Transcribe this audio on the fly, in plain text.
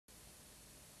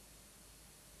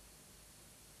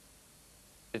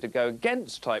to go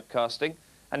against typecasting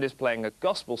and is playing a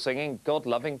gospel-singing,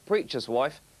 God-loving preacher's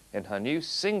wife in her new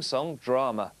sing-song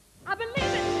drama. I believe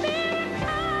in miracles.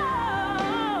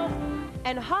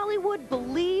 And Hollywood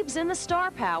believes in the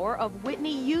star power of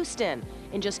Whitney Houston.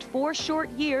 In just 4 short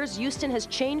years, Houston has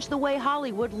changed the way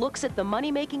Hollywood looks at the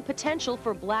money-making potential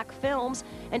for black films,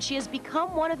 and she has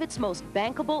become one of its most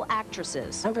bankable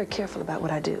actresses. I'm very careful about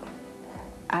what I do.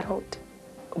 I don't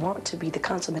want to be the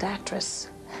consummate actress.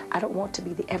 I don't want to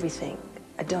be the everything.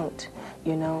 I don't,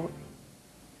 you know.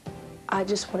 I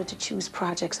just wanted to choose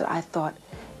projects that I thought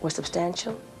were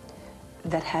substantial,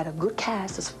 that had a good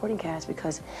cast, a supporting cast,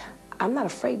 because I'm not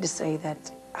afraid to say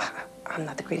that I'm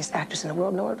not the greatest actress in the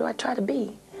world, nor do I try to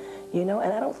be, you know,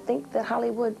 and I don't think that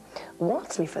Hollywood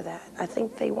wants me for that. I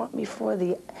think they want me for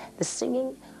the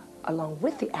singing along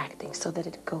with the acting so that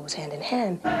it goes hand in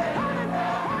hand.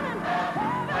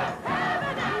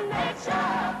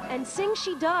 And sing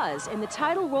she does in the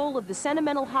title role of the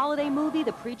sentimental holiday movie,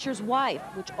 The Preacher's Wife,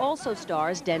 which also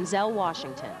stars Denzel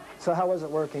Washington. So how was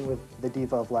it working with the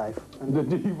diva of life? The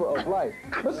diva of life.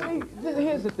 But see,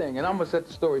 here's the thing, and I'm going to set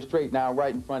the story straight now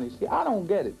right in front of you. See, I don't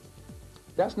get it.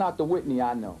 That's not the Whitney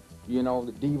I know. You know,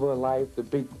 the diva of life, the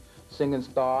big singing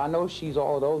star. I know she's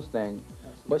all those things.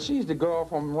 But she's the girl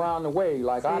from around the way,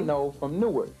 like I know from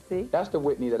Newark. See? That's the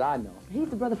Whitney that I know. He's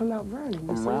the brother from Mount Vernon.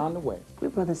 From around the way. We're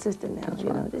brother and sister now. That's you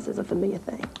right. know, this is a familiar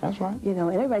thing. That's right. You know,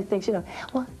 and everybody thinks, you know,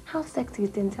 well, how sexy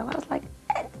is Denzel? I was like,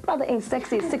 that brother ain't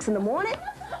sexy at 6 in the morning.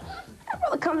 That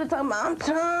brother comes and tells me, I'm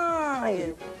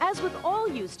tired. As with all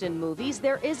Houston movies,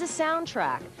 there is a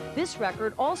soundtrack. This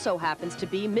record also happens to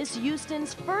be Miss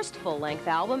Houston's first full-length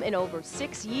album in over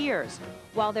 6 years.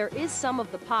 While there is some of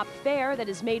the pop fare that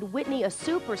has made Whitney a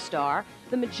superstar,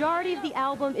 the majority of the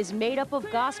album is made up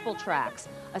of gospel tracks,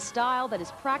 a style that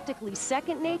is practically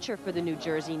second nature for the New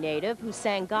Jersey native who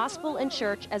sang gospel in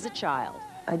church as a child.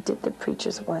 I did The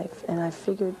Preacher's Wife, and I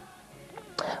figured,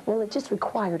 well, it just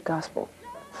required gospel.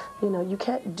 You know, you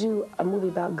can't do a movie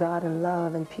about God and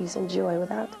love and peace and joy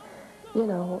without, you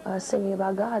know, singing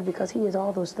about God, because he is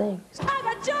all those things. I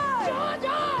got joy! Joy,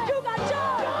 joy! You got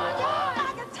joy! Joy, joy!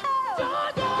 I can tell!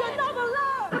 Joy, joy! You know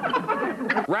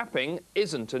the love! Rapping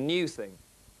isn't a new thing.